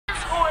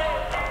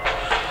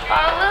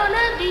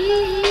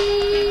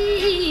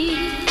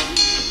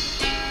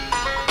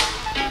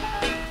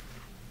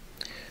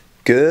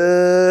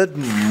Good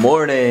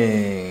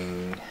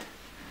morning.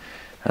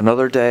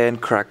 Another day in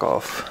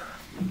Krakow.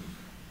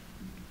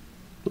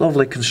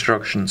 Lovely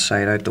construction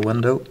site out the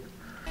window.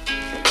 The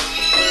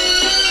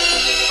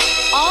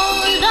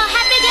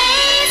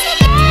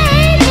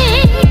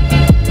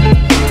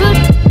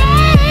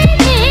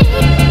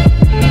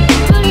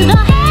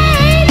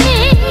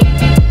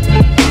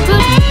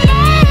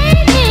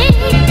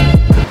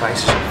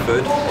prices of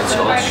food, it's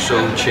all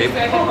so cheap,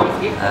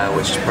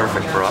 which is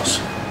perfect for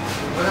us.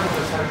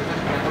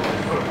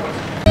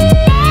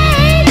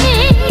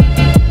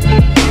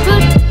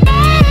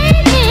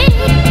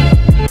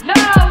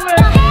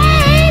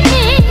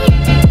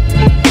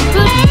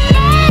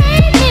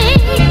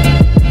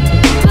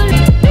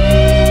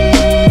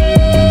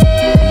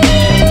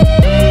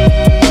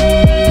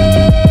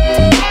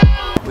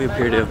 We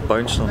appear to have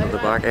bounced onto the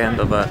back end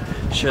of a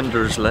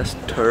Schindler's List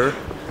tour.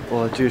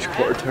 Well, a Jewish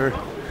Quarter tour.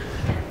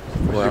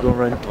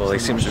 Well, he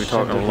seems to be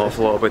talking an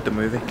awful lot about the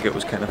movie. It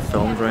was kind of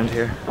filmed around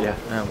here, Yeah.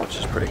 Which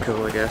is pretty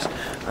cool, I guess.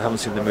 I haven't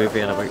seen the movie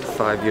in about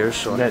 5 years,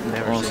 so I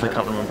honestly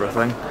can't remember a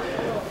thing.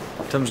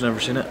 Tim's never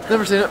seen it.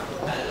 Never seen it,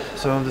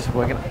 so I'm just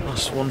winging it.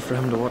 That's one for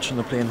him to watch on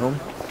the plane home.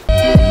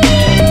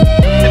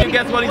 Can you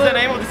guess what is the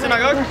name of the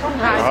synagogue?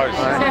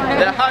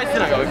 The High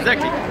Synagogue,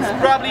 exactly.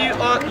 Probably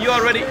you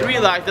already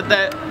realized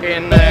that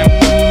in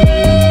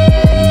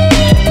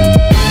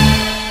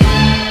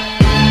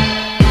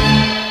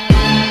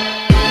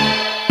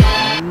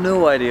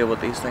No idea what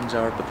these things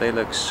are, but they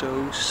look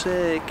so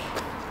sick.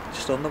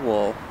 Just on the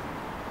wall.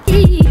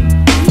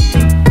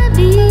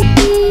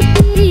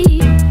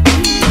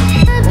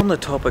 On the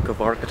topic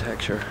of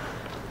architecture,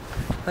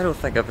 I don't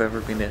think I've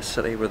ever been in a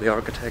city where the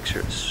architecture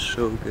is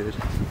so good.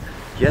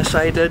 Yes,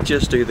 I did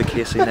just do the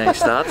Casey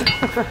Neistat.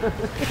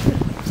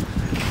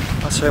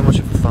 That's how much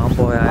of a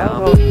fanboy I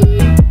am.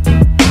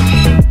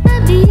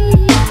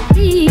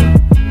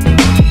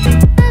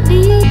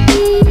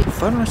 I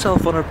found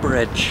myself on a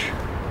bridge,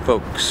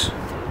 folks.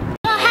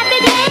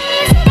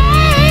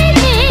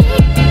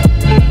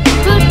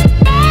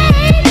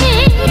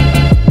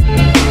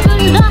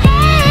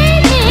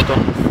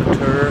 Done with the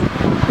tour.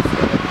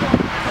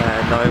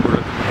 Now we're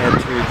looking ahead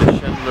to the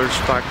Schindler's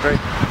factory.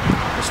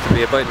 It's to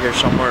be about here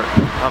somewhere.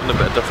 Having a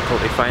bit of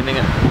difficulty finding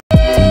it.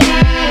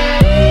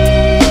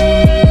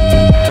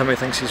 Timmy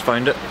thinks he's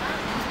found it.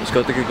 He's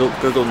got the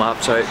Google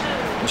Maps out,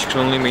 which can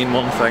only mean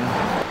one thing.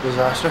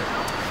 Disaster.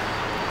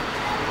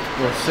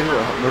 Let's see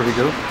where we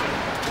go.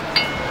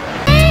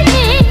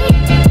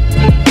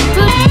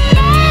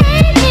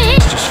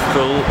 It's just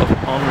full of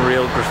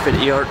unreal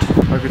graffiti art.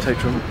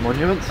 Architectural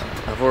monuments.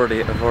 I've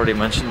already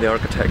mentioned the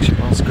architecture.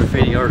 Well, it's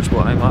graffiti art is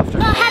what I'm after.